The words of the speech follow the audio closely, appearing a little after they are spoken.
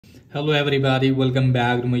Hello everybody, welcome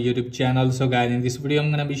back to my YouTube channel. So guys, in this video I'm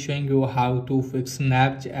gonna be showing you how to fix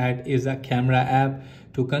Snapchat is a camera app.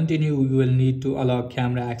 To continue, you will need to allow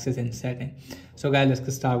camera access in setting. So guys, let's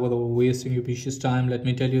get started without wasting your precious time. Let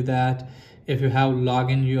me tell you that if you have logged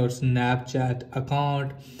in your Snapchat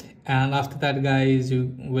account, and after that guys,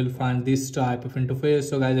 you will find this type of interface.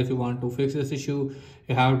 So guys, if you want to fix this issue,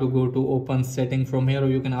 you have to go to open setting from here, or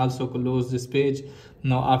you can also close this page.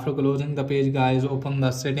 Now after closing the page guys, open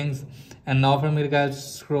the settings, and now from here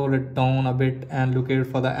guys, scroll it down a bit and locate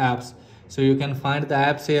for the apps. So you can find the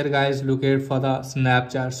apps here guys, locate for the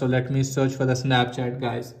Snapchat. So let me search for the Snapchat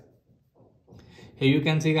guys. Here you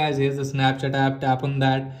can see guys, here's the Snapchat app. Tap on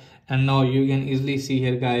that, and now you can easily see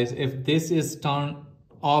here guys, if this is turned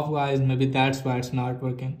off guys, maybe that's why it's not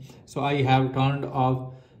working. So I have turned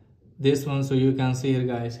off this one, so you can see here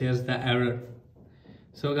guys, here's the error.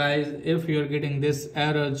 So guys, if you're getting this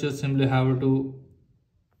error, just simply have to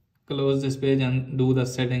close this page and do the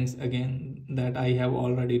settings again that I have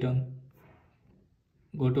already done.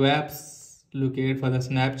 Go to apps, locate for the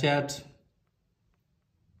Snapchat.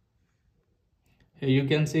 Here you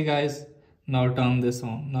can see guys, now turn this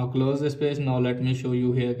on. Now close this page. Now let me show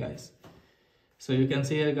you here guys. So you can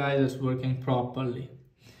see here guys, it's working properly.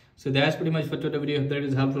 So that's pretty much for today's video. If that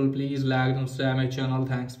is helpful, please like and subscribe my channel.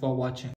 Thanks for watching.